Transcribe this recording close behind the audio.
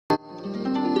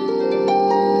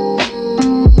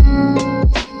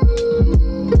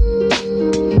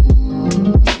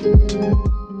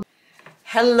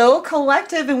Hello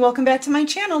collective and welcome back to my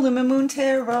channel, Lumen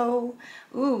Tarot.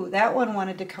 Ooh, that one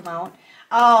wanted to come out.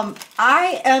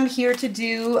 I am here to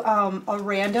do a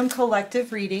random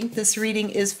collective reading. This reading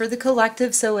is for the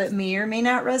collective, so it may or may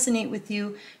not resonate with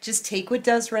you. Just take what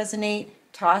does resonate,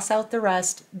 toss out the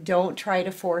rest. Don't try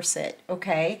to force it,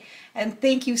 okay? And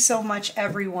thank you so much,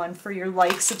 everyone, for your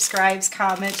likes, subscribes,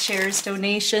 comments, shares,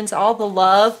 donations, all the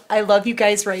love. I love you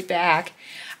guys right back.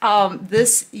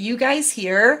 You guys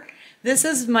here, this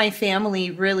is my family,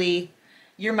 really.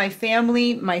 You're my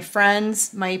family, my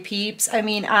friends, my peeps. I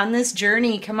mean, on this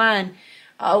journey, come on.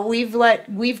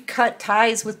 We've cut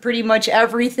ties with pretty much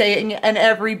everything and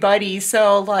everybody.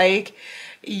 So like,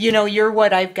 you know, you're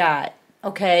what I've got,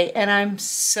 okay? And I'm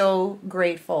so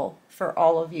grateful for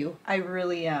all of you. I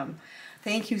really am.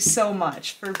 Thank you so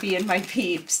much for being my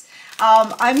peeps.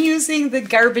 I'm using the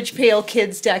Garbage Pail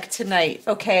Kids deck tonight,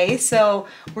 okay? So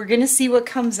we're gonna see what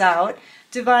comes out.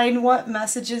 Divine, what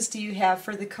messages do you have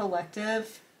for the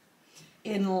collective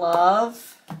in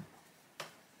love?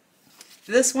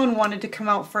 This one wanted to come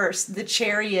out first. The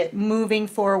Chariot, moving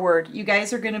forward. You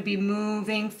guys are going to be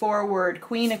moving forward.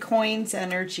 Queen of Coins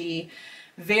energy.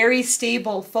 Very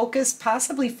stable, focused,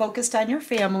 possibly focused on your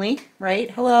family,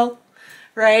 right? Hello?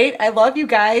 Right? I love you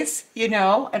guys, you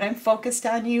know, and I'm focused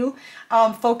on you.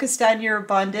 Focused on your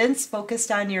abundance,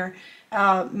 focused on your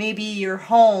maybe your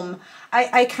home.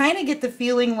 I kind of get the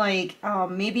feeling like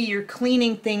maybe you're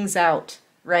cleaning things out,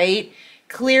 right?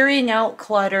 Clearing out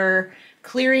clutter,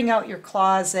 clearing out your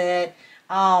closet,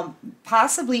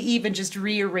 possibly even just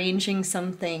rearranging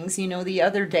some things. You know, the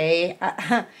other day,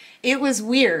 it was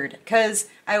weird because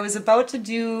I was about to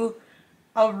do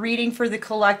a reading for the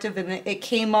collective and it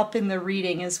came up in the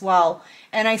reading as well.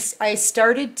 And I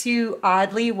started to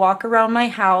oddly walk around my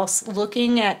house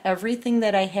looking at everything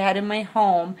that I had in my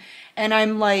home. And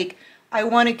I'm like, I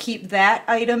want to keep that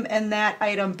item and that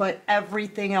item, but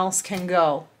everything else can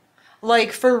go.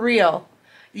 Like for real,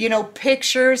 you know,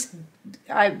 pictures,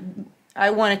 I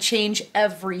want to change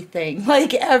everything,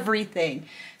 like everything.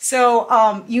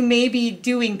 So you may be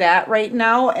doing that right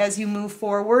now as you move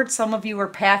forward. Some of you are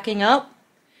packing up.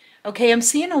 Okay, I'm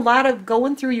seeing a lot of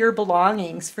going through your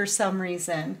belongings for some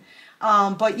reason.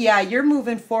 But yeah, you're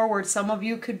moving forward. Some of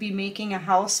you could be making a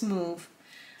house move.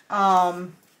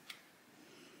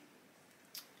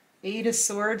 Eight of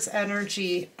Swords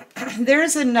energy.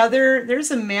 There's a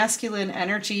masculine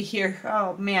energy here.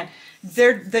 Oh man,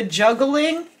 the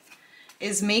juggling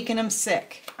is making them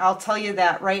sick. I'll tell you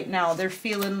that right now. They're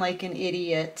feeling like an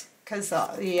idiot because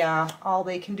yeah, all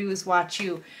they can do is watch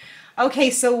you. Okay,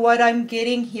 so what I'm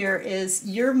getting here is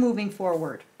you're moving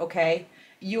forward, okay?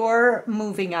 You're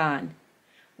moving on,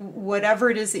 whatever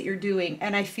it is that you're doing.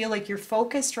 And I feel like you're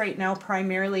focused right now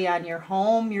primarily on your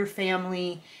home, your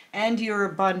family, and your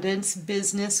abundance,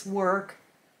 business, work,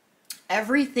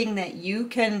 everything that you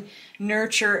can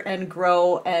nurture and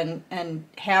grow and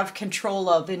have control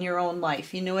of in your own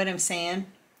life. You know what I'm saying?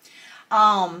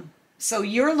 So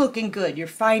you're looking good. Your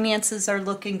finances are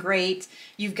looking great.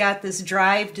 You've got this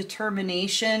drive,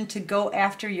 determination to go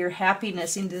after your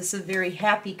happiness. And this is a very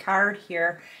happy card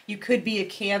here. You could be a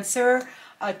Cancer,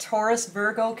 a Taurus,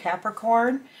 Virgo,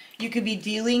 Capricorn. You could be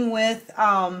dealing with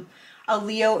a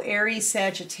Leo, Aries,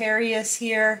 Sagittarius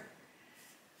here.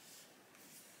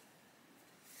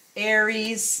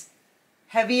 Aries,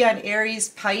 heavy on Aries,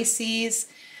 Pisces.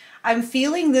 I'm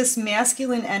feeling this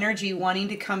masculine energy wanting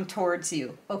to come towards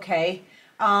you, okay?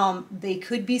 They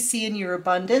could be seeing your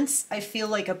abundance. I feel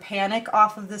like a panic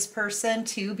off of this person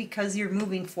too because you're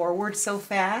moving forward so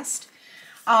fast.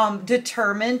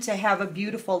 Determined to have a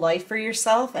beautiful life for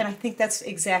yourself, and I think that's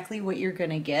exactly what you're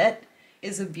going to get,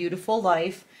 is a beautiful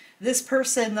life. This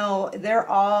person, though, they're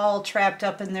all trapped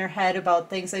up in their head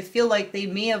about things. I feel like they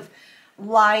may have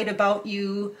lied about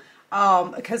you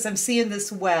because I'm seeing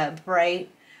this web, right?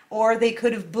 Or they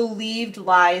could have believed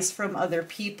lies from other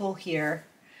people here.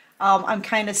 I'm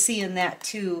kind of seeing that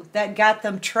too. That got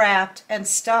them trapped and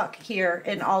stuck here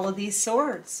in all of these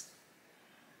swords.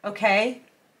 Okay?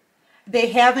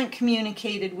 They haven't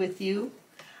communicated with you.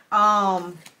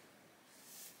 But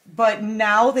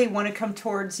now they want to come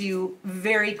towards you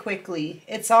very quickly.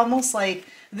 It's almost like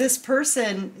this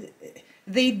person,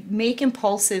 they make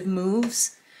impulsive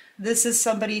moves. This is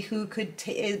somebody who could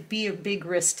be a big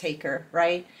risk taker,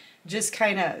 right? Just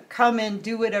kind of come in,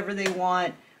 do whatever they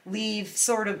want, leave,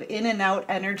 sort of in and out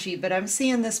energy. But I'm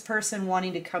seeing this person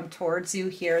wanting to come towards you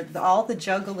here. All the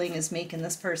juggling is making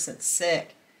this person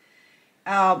sick.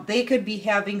 They could be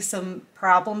having some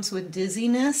problems with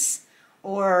dizziness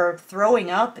or throwing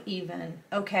up even,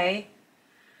 okay?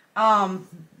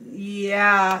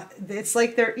 Yeah, it's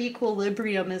like their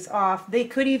equilibrium is off. They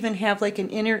could even have like an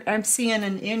inner, I'm seeing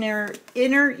an inner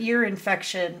ear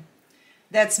infection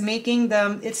that's making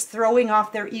them, it's throwing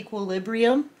off their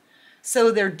equilibrium.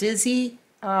 So they're dizzy,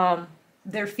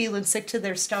 they're feeling sick to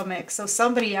their stomach. So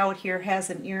somebody out here has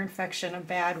an ear infection, a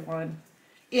bad one.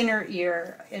 Inner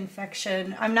ear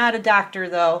infection. I'm not a doctor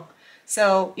though.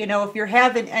 So, you know, if you're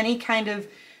having any kind of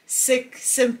sick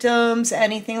symptoms,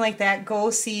 anything like that, go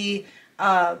see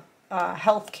a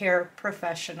healthcare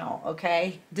professional,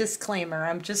 okay? Disclaimer,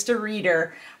 I'm just a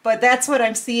reader, but that's what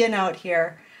I'm seeing out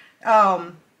here.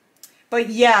 But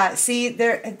yeah, see,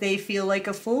 they feel like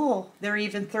a fool. They're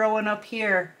even throwing up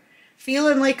here.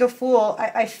 Feeling like a fool.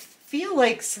 I feel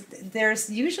like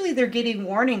usually they're getting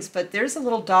warnings, but there's a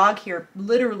little dog here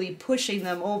literally pushing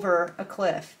them over a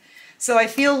cliff. So I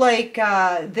feel like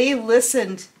they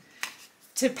listened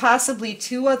to possibly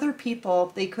two other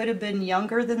people. They could have been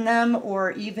younger than them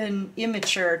or even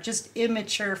immature, just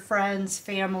immature friends,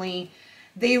 family.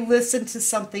 They listened to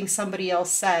something somebody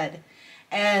else said.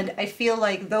 And I feel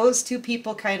like those two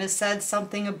people kind of said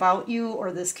something about you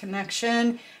or this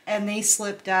connection and they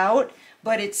slipped out,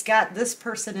 but it's got this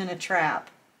person in a trap.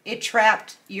 It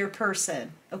trapped your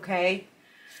person, okay?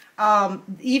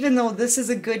 Even though this is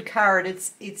a good card,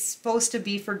 it's supposed to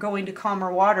be for going to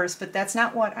calmer waters, but that's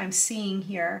not what I'm seeing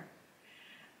here.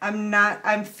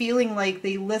 I'm feeling like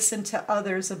they listened to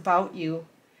others about you,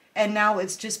 and now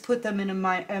it's just put them in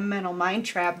a mental mind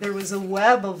trap. There was a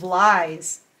web of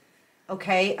lies,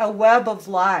 okay? A web of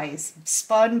lies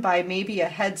spun by maybe a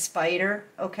head spider,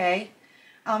 okay?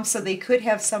 So they could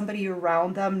have somebody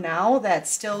around them now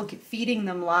that's still feeding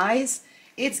them lies.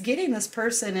 It's getting this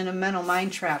person in a mental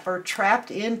mind trap or trapped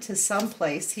into some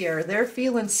place here. They're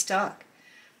feeling stuck,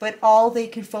 but all they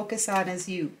can focus on is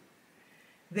you.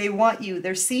 They want you.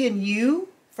 They're seeing you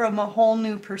from a whole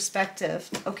new perspective,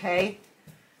 okay?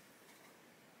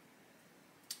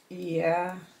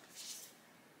 Yeah.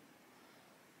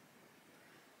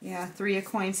 Yeah, Three of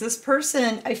Coins. This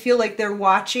person, I feel like they're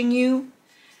watching you.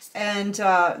 And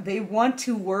they want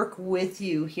to work with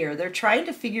you here. They're trying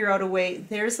to figure out a way.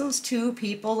 There's those two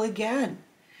people again.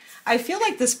 I feel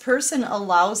like this person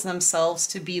allows themselves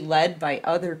to be led by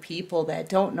other people that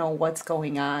don't know what's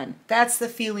going on. That's the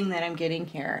feeling that I'm getting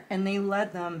here. And they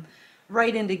led them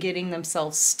right into getting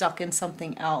themselves stuck in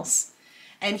something else.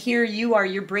 And here you are,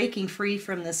 you're breaking free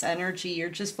from this energy. You're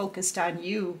just focused on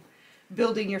you,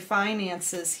 building your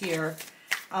finances here.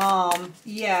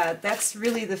 Yeah, that's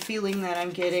really the feeling that I'm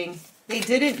getting. They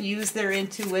didn't use their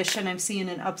intuition. I'm seeing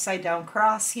an upside down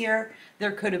cross here.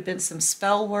 There could have been some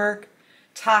spell work,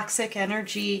 toxic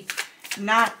energy,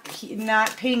 not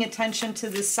paying attention to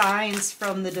the signs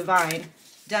from the divine.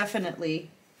 Definitely.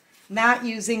 Not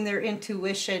using their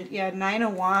intuition. Yeah, Nine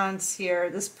of Wands here.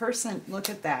 This person, look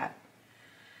at that.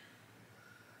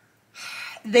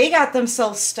 They got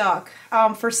themselves stuck.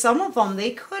 For some of them, they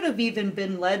could have even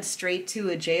been led straight to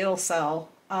a jail cell.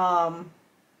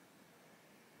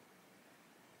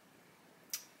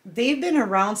 They've been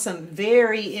around some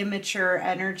very immature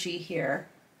energy here.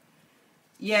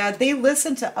 Yeah, they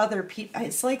listen to other people.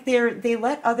 It's like they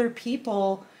let other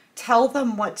people tell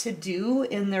them what to do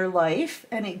in their life,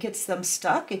 and it gets them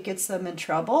stuck. It gets them in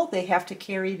trouble. They have to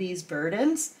carry these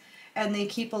burdens. And they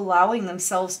keep allowing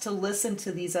themselves to listen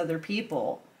to these other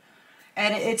people.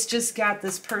 And it's just got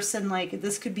this person, like,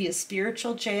 this could be a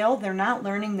spiritual jail. They're not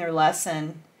learning their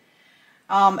lesson.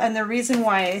 And the reason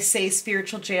why I say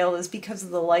spiritual jail is because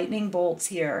of the lightning bolts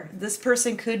here. This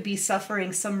person could be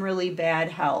suffering some really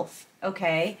bad health,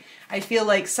 okay? I feel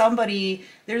like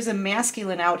there's a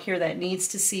masculine out here that needs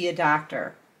to see a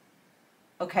doctor,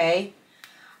 okay?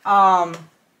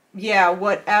 Yeah,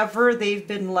 whatever they've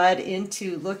been led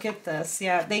into. Look at this.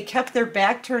 Yeah, they kept their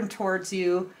back turned towards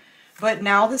you, but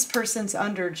now this person's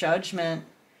under judgment.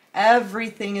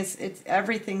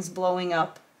 Everything's blowing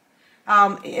up,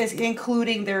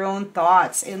 including their own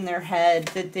thoughts in their head,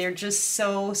 that they're just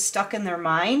so stuck in their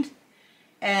mind,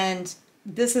 and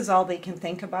this is all they can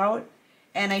think about.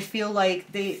 And I feel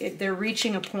like they're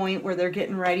reaching a point where they're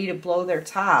getting ready to blow their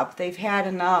top. They've had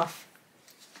enough.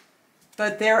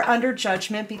 But they're under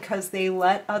judgment because they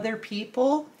let other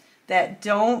people that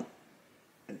don't,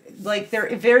 like,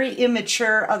 they're very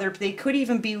immature. They could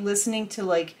even be listening to,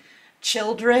 like,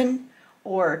 children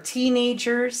or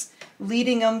teenagers,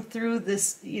 leading them through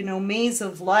this, you know, maze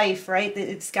of life, right?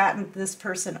 It's gotten this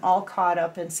person all caught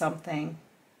up in something.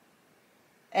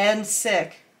 And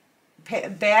sick.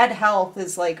 Bad health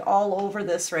is, like, all over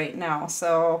this right now.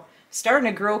 So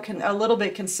starting to grow a little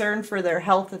bit concerned for their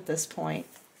health at this point.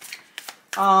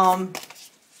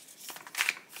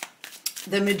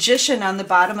 the Magician on the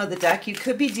bottom of the deck. You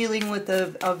could be dealing with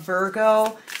a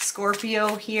Virgo,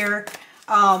 Scorpio here,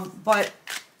 but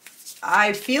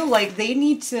I feel like they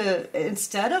need to,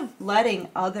 instead of letting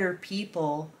other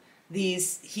people,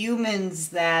 these humans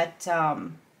that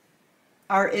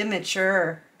are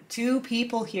immature, two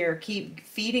people here keep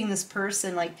feeding this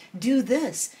person like, do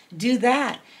this, do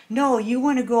that. No, you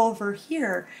want to go over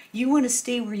here. You want to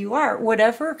stay where you are.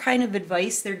 Whatever kind of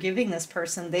advice they're giving this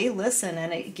person, they listen,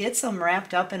 and it gets them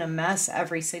wrapped up in a mess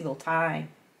every single time.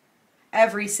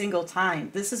 Every single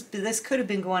time. This could have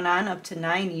been going on up to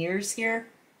 9 years here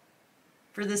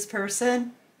for this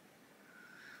person.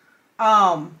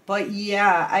 But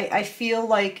yeah, I feel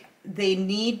like they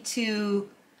need to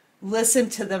listen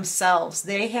to themselves.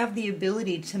 They have the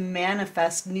ability to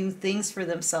manifest new things for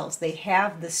themselves. They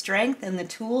have the strength and the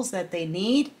tools that they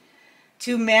need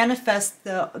to manifest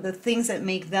the things that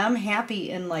make them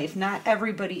happy in life, not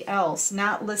everybody else,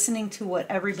 not listening to what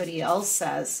everybody else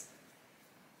says.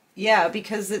 Yeah,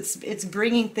 because it's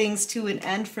bringing things to an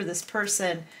end for this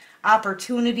person.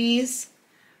 Opportunities,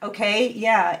 okay?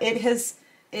 Yeah,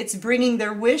 it's bringing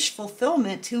their wish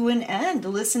fulfillment to an end.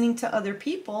 Listening to other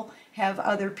people, have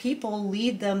other people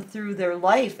lead them through their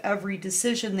life. Every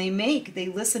decision they make, they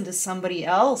listen to somebody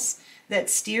else that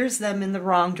steers them in the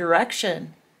wrong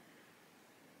direction.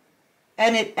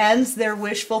 And it ends their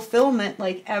wish fulfillment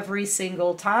like every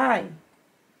single time.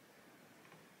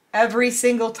 Every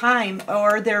single time.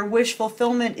 Or their wish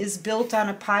fulfillment is built on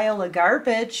a pile of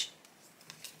garbage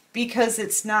because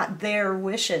it's not their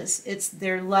wishes.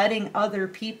 They're letting other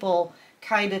people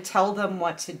kind of tell them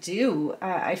what to do.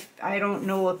 I don't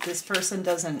know if this person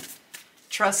doesn't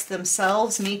trust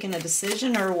themselves making a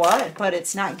decision or what, but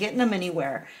it's not getting them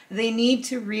anywhere. They need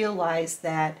to realize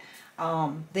that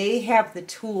they have the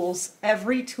tools,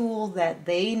 every tool that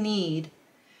they need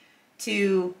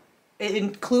to,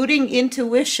 including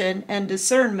intuition and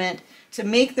discernment, to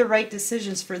make the right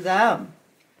decisions for them.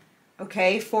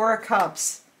 Okay, Four of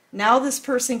Cups. Now this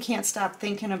person can't stop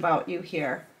thinking about you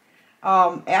here.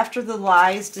 After the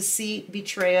lies, deceit,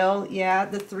 betrayal, yeah,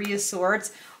 the Three of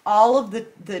Swords, all of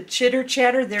the chitter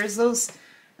chatter, there's those,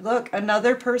 look,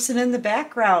 another person in the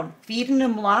background feeding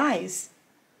them lies.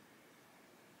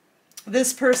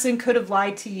 This person could have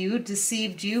lied to you,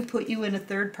 deceived you, put you in a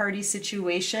third-party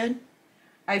situation.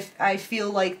 I feel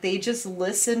like they just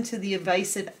listen to the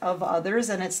advice of others,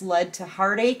 and it's led to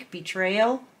heartache,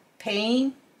 betrayal,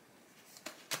 pain.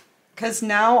 Because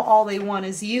now all they want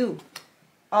is you.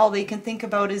 All they can think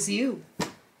about is you.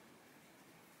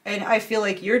 And I feel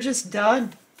like you're just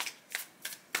done.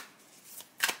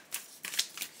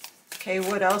 Okay,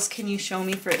 what else can you show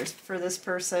me for this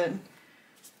person?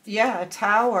 Yeah, a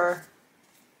Tower.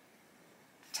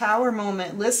 Tower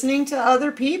moment. Listening to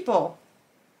other people.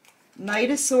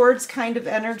 Knight of Swords kind of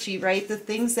energy, right? The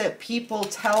things that people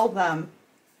tell them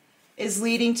is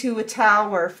leading to a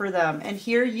Tower for them. And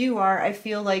here you are, I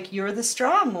feel like you're the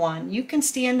strong one. You can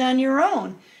stand on your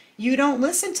own. You don't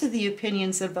listen to the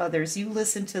opinions of others. You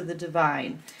listen to the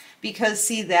divine. Because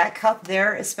see, that cup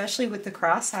there, especially with the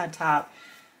cross on top,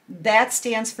 that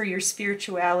stands for your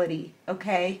spirituality,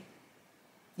 okay?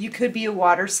 You could be a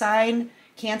water sign,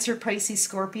 Cancer, Pisces,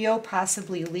 Scorpio,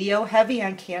 possibly Leo. Heavy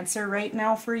on Cancer right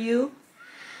now for you.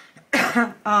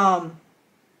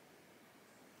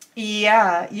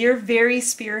 Yeah, you're very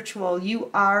spiritual. You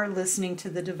are listening to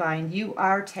the divine. You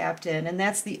are tapped in, and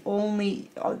that's the only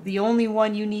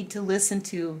one you need to listen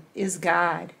to is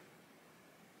God.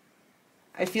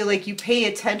 I feel like you pay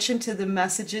attention to the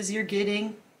messages you're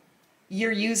getting.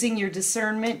 You're using your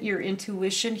discernment, your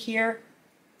intuition here.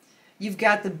 You've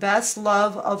got the best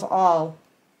love of all.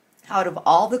 Out of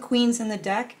all the queens in the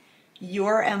deck,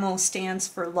 your MO stands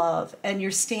for love, and you're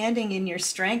standing in your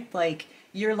strength like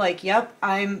you're like, yep,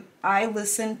 I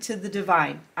listen to the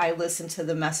divine. I listen to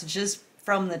the messages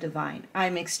from the divine.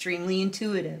 I'm extremely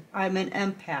intuitive. I'm an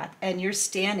empath, and you're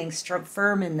standing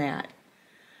firm in that.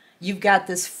 You've got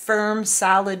this firm,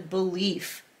 solid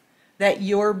belief that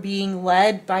you're being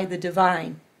led by the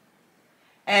divine.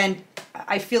 And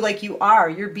I feel like you are.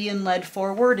 You're being led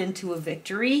forward into a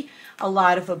victory, a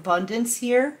lot of abundance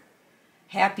here,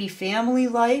 happy family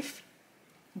life.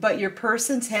 But your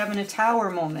person's having a Tower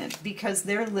moment because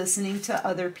they're listening to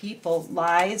other people,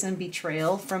 lies and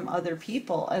betrayal from other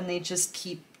people, and they just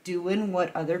keep doing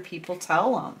what other people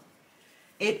tell them.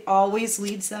 It always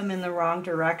leads them in the wrong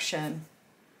direction.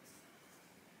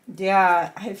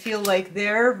 Yeah, I feel like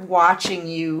they're watching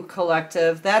you,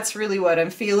 collective. That's really what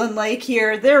I'm feeling like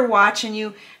here. They're watching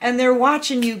you, and they're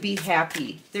watching you be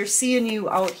happy. They're seeing you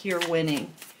out here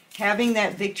winning, having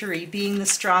that victory, being the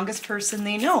strongest person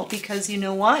they know. Because you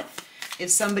know what? If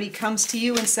somebody comes to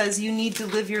you and says you need to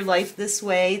live your life this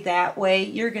way, that way,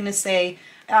 you're going to say,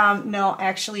 no,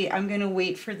 actually, I'm going to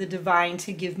wait for the divine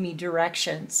to give me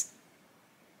directions.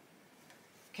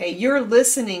 Okay, you're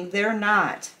listening, they're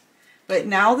not. But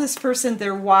now this person,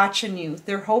 they're watching you.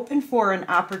 They're hoping for an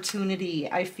opportunity,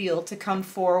 I feel, to come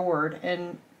forward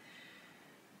and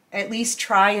at least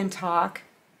try and talk.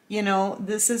 You know,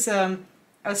 this is a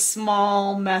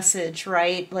small message,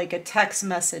 right? Like a text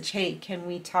message. Hey, can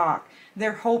we talk?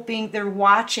 They're hoping, they're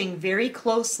watching very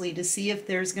closely to see if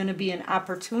there's going to be an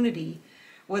opportunity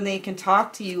when they can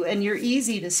talk to you. And you're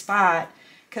easy to spot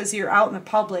because you're out in the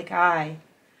public eye.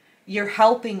 You're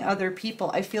helping other people.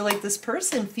 I feel like this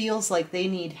person feels like they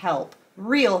need help,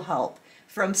 real help,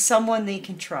 from someone they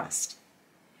can trust.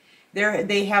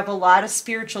 They have a lot of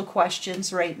spiritual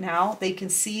questions right now. They can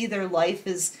see their life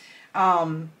is,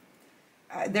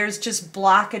 there's just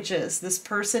blockages. This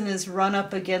person is run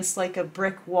up against like a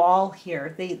brick wall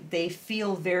here. They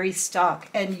feel very stuck,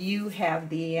 and you have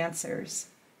the answers,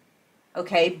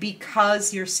 okay,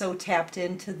 because you're so tapped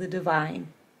into the divine.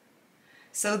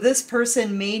 So this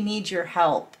person may need your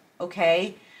help,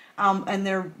 okay? And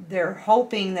they're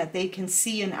hoping that they can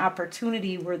see an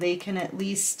opportunity where they can at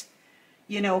least,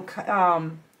 you know,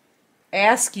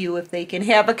 ask you if they can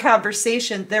have a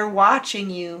conversation. They're watching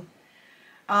you.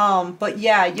 But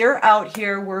yeah, you're out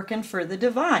here working for the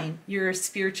divine. You're a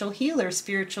spiritual healer,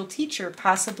 spiritual teacher,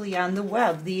 possibly on the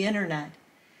web, the internet.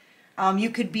 You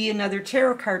could be another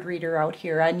tarot card reader out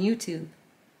here on YouTube,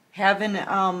 having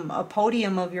a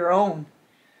podium of your own,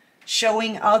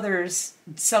 showing others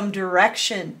some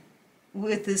direction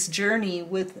with this journey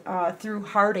with through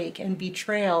heartache and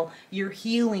betrayal. You're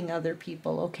healing other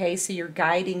people, okay? So you're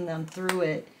guiding them through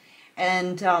it.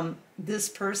 And this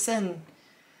person,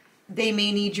 they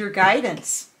may need your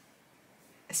guidance.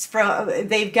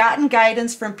 They've gotten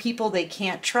guidance from people they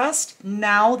can't trust.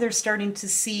 Now they're starting to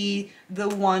see the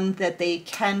one that they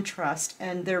can trust,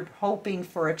 and they're hoping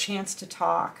for a chance to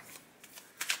talk.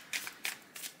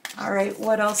 All right,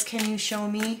 what else can you show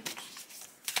me?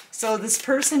 So this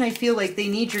person, I feel like they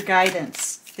need your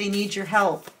guidance. They need your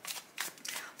help.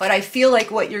 But I feel like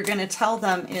what you're going to tell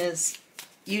them is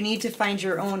you need to find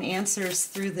your own answers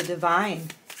through the divine,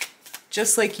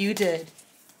 just like you did.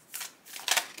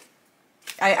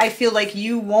 I feel like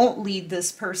you won't lead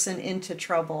this person into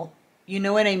trouble. You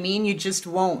know what I mean? You just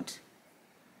won't.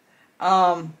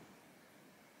 But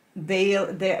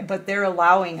they're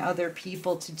allowing other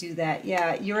people to do that.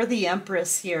 Yeah, you're the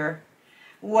Empress here.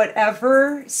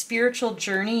 Whatever spiritual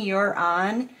journey you're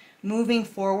on, moving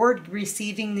forward,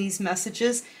 receiving these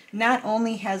messages, not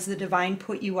only has the divine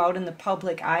put you out in the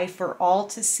public eye for all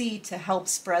to see to help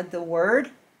spread the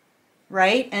word,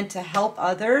 right, and to help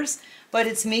others, but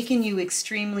it's making you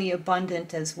extremely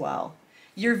abundant as well.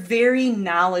 You're very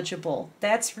knowledgeable.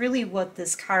 That's really what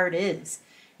this card is.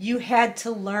 You had to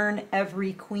learn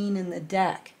every queen in the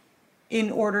deck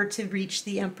in order to reach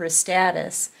the Empress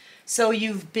status. So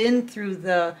you've been through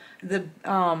the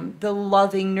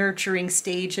loving, nurturing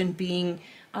stage and being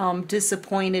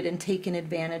disappointed and taken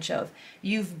advantage of.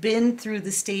 You've been through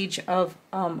the stage of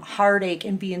heartache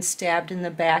and being stabbed in the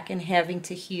back and having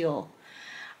to heal.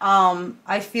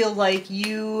 I feel like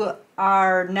you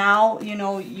are now, you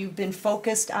know, you've been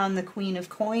focused on the Queen of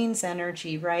Coins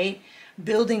energy, right?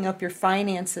 Building up your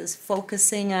finances,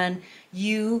 focusing on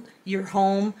you, your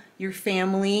home, your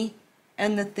family,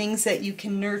 and the things that you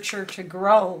can nurture to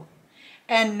grow.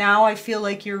 And now I feel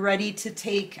like you're ready to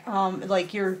take,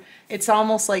 it's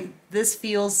almost like this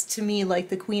feels to me like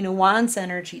the Queen of Wands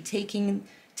energy, taking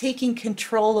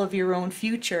control of your own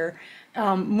future,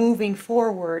 moving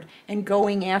forward and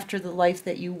going after the life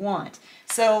that you want.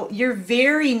 So you're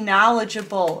very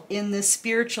knowledgeable in this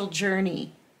spiritual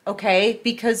journey, okay?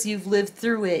 Because you've lived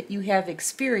through it, you have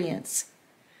experience.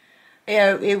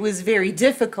 It was very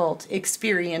difficult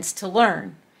experience to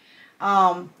learn.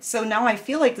 So now I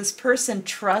feel like this person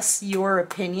trusts your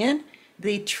opinion.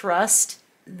 They trust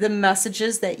the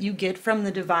messages that you get from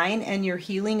the divine and your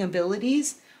healing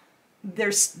abilities. They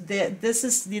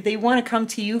want to come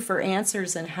to you for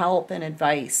answers and help and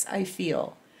advice, I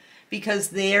feel,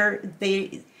 because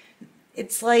it's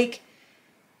like,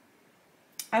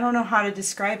 I don't know how to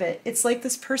describe it. It's like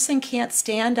this person can't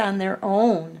stand on their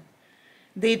own.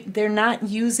 They're not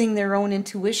using their own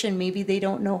intuition. Maybe they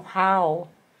don't know how,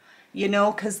 you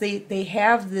know, because they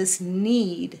have this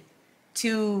need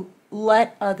to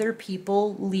let other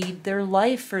people lead their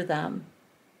life for them.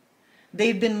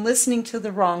 They've been listening to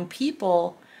the wrong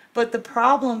people, but the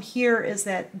problem here is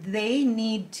that they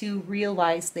need to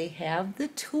realize they have the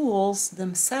tools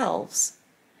themselves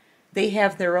They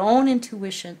have their own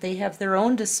intuition. They have their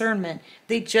own discernment.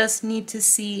 They just need to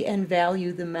see and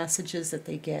value the messages that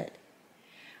they get.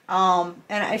 And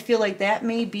I feel like that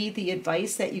may be the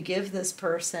advice that you give this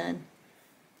person,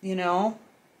 you know?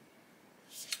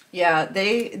 Yeah,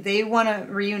 they want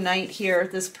to reunite here.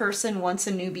 This person wants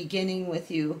a new beginning with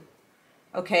you.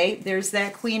 Okay, there's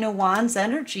that Queen of Wands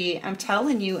energy, I'm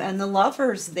telling you, and the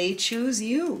Lovers, they choose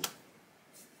you.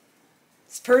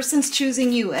 This person's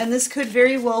choosing you, and this could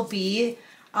very well be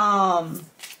a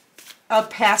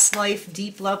past life,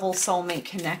 deep level soulmate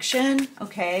connection,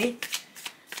 okay?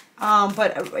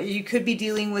 But you could be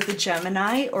dealing with a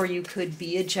Gemini, or you could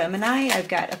be a Gemini. I've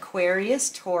got Aquarius,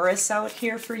 Taurus out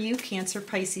here for you, Cancer,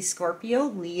 Pisces, Scorpio,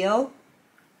 Leo,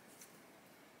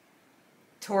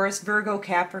 Taurus, Virgo,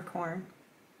 Capricorn.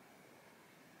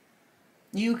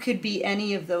 You could be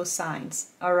any of those signs,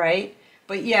 all right?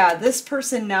 But yeah, this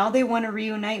person now, they want to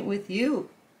reunite with you.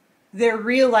 They're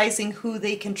realizing who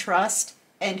they can trust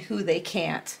and who they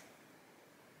can't.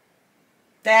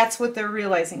 That's what they're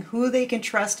realizing, who they can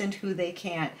trust and who they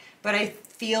can't. But I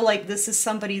feel like this is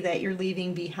somebody that you're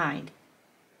leaving behind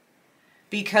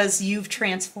because you've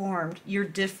transformed. You're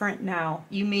different now.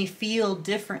 You may feel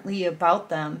differently about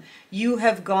them. You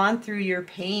have gone through your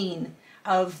pain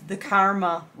of the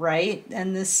karma, right?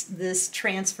 And this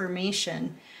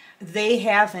transformation. They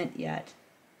haven't yet.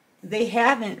 They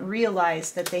haven't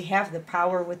realized that they have the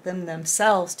power within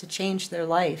themselves to change their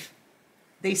life.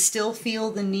 They still feel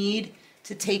the need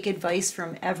to take advice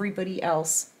from everybody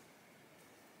else.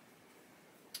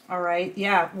 All right,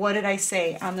 yeah, what did I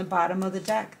say on the bottom of the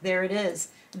deck? There it is.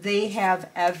 They have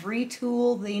every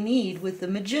tool they need with the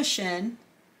Magician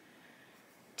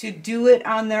to do it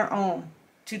on their own,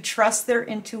 to trust their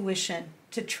intuition,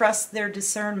 to trust their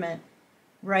discernment,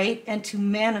 right? And to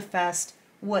manifest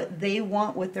what they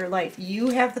want with their life. You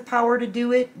have the power to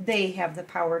do it. They have the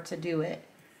power to do it.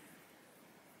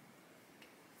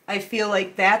 I feel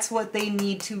like that's what they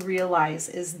need to realize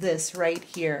is this right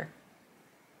here.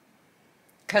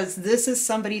 Because this is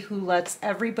somebody who lets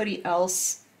everybody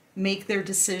else make their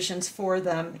decisions for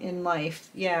them in life.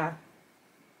 Yeah.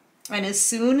 And as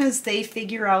soon as they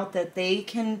figure out that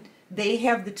they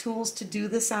have the tools to do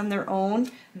this on their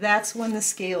own, that's when the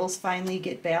scales finally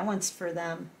get balanced for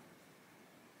them.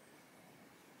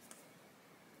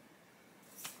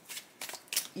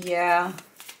 Yeah.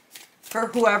 For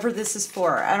whoever this is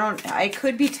for. I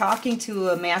could be talking to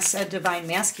a divine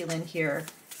masculine here.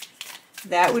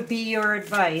 That would be your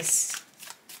advice.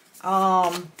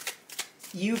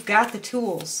 You've got the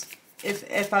tools.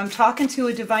 If I'm talking to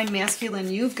a divine masculine,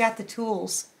 you've got the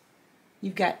tools.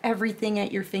 You've got everything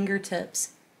at your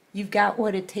fingertips. You've got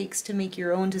what it takes to make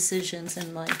your own decisions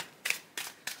in life.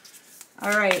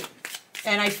 All right.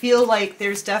 And I feel like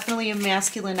there's definitely a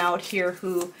masculine out here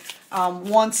who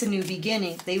wants a new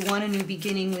beginning. They want a new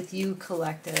beginning with you,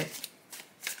 collective.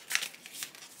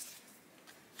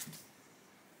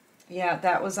 Yeah,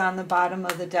 that was on the bottom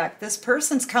of the deck. This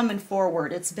person's coming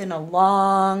forward. It's been a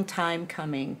long time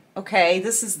coming. Okay,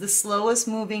 this is the slowest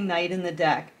moving knight in the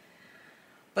deck.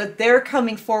 But they're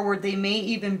coming forward. They may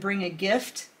even bring a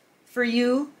gift for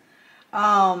you.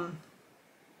 Yeah,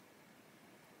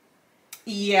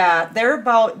 they're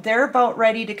about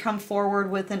ready to come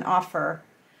forward with an offer.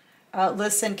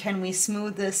 Listen, can we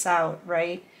smooth this out,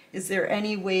 right? Is there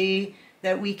any way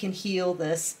that we can heal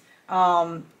this?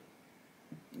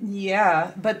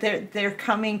 Yeah, but they're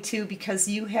coming to because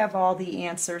you have all the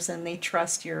answers and they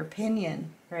trust your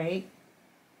opinion, right?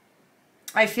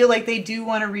 I feel like they do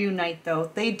want to reunite,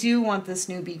 though. They do want this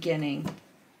new beginning.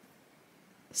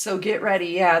 So get ready.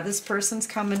 Yeah, this person's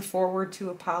coming forward to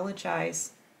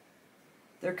apologize.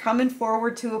 They're coming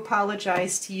forward to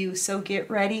apologize to you. So get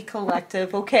ready,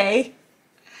 collective, okay?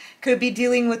 Could be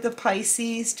dealing with the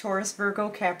Pisces, Taurus, Virgo,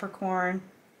 Capricorn.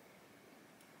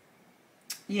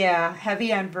 Yeah,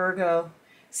 heavy on Virgo.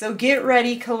 So get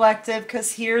ready, collective,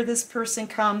 because here this person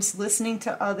comes. Listening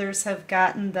to others have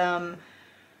gotten them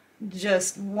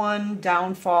just one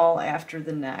downfall after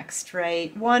the next,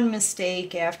 right? One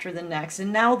mistake after the next.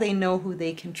 And now they know who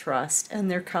they can trust, and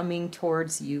they're coming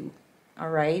towards you, all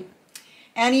right?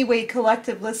 Anyway,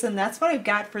 collective, listen, that's what I've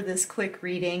got for this quick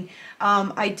reading.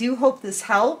 I do hope this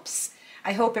helps.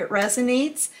 I hope it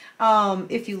resonates.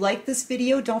 If you like this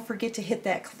video, don't forget to hit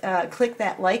that, click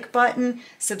that like button.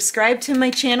 Subscribe to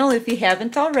my channel if you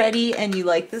haven't already, and you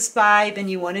like this vibe and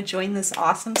you want to join this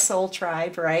awesome soul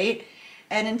tribe, right?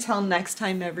 And until next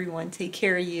time, everyone, take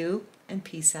care of you and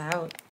peace out.